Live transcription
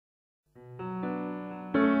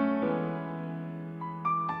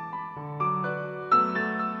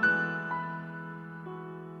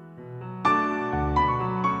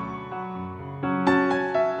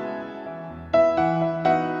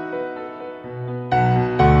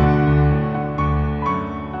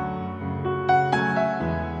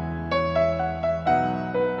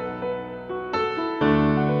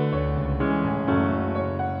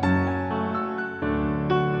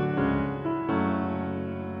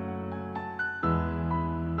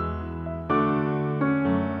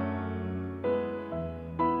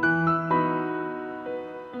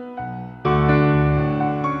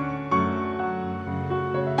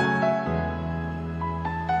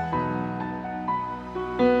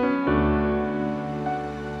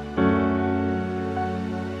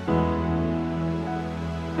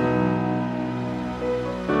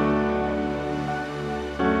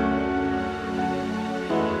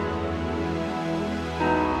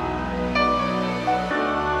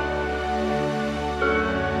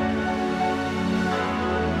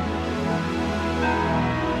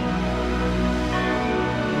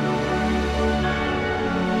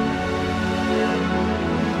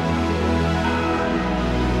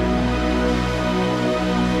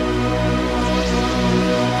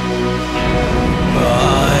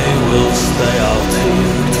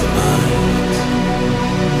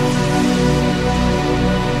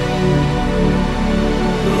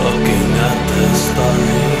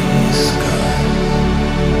starry sky.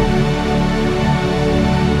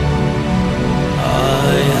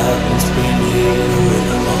 I haven't been here in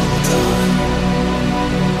a long time,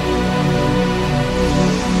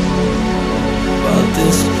 but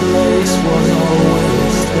this place was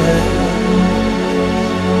always there.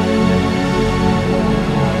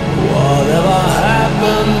 Whatever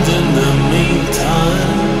happened in the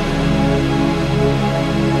meantime,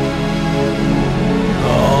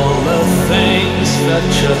 all the things that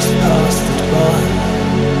just passed it by,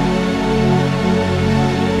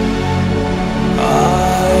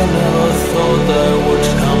 I never thought I would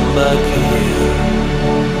come back here,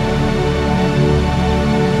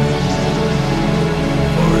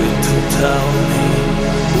 for it to tell me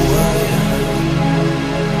who I am.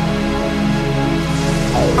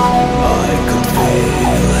 I could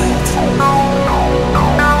feel it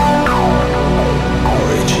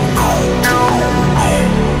reaching out to me.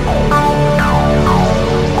 I might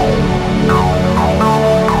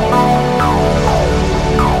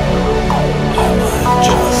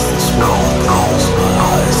just as well close my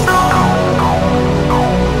eyes now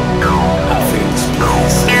and feel this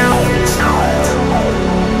place inside.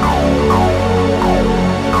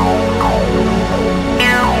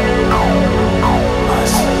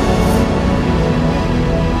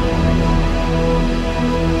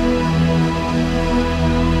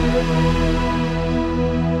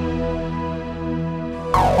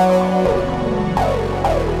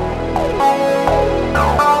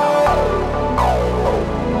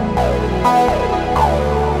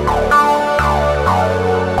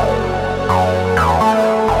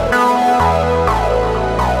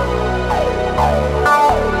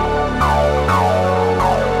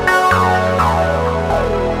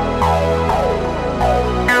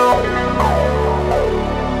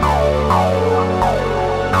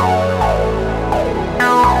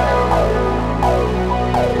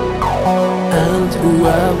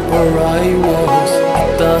 Whoever I was,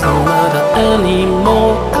 it doesn't matter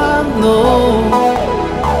anymore. I know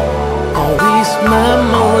all these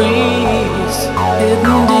memories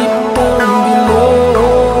hidden deep down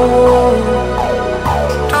below,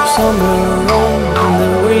 to somewhere on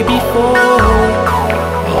the way before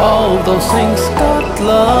all those things got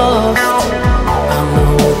lost. I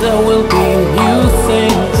know there will be new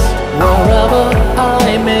things wherever I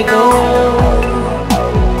may go.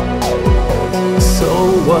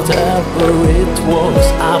 Whatever it was,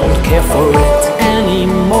 I don't care for it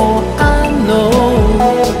anymore. I know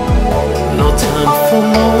no time for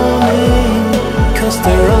mourning, 'cause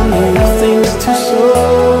there are new things to show.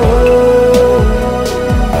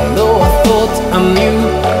 Though I thought I knew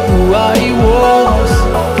who I was,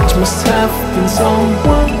 it must have been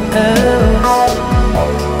someone else.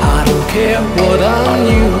 I don't care what I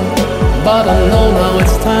knew, but I know now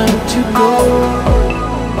it's time to go.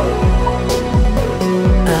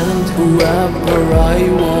 Whoever I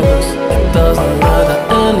was, it doesn't matter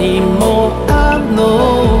anymore. I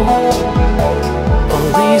know all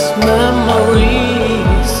these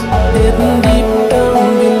memories hidden deep down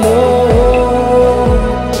below,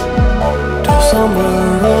 to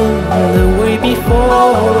somewhere on the way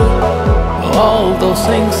before all those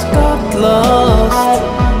things got lost.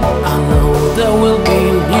 I know there will be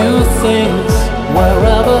new things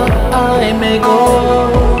wherever I may go.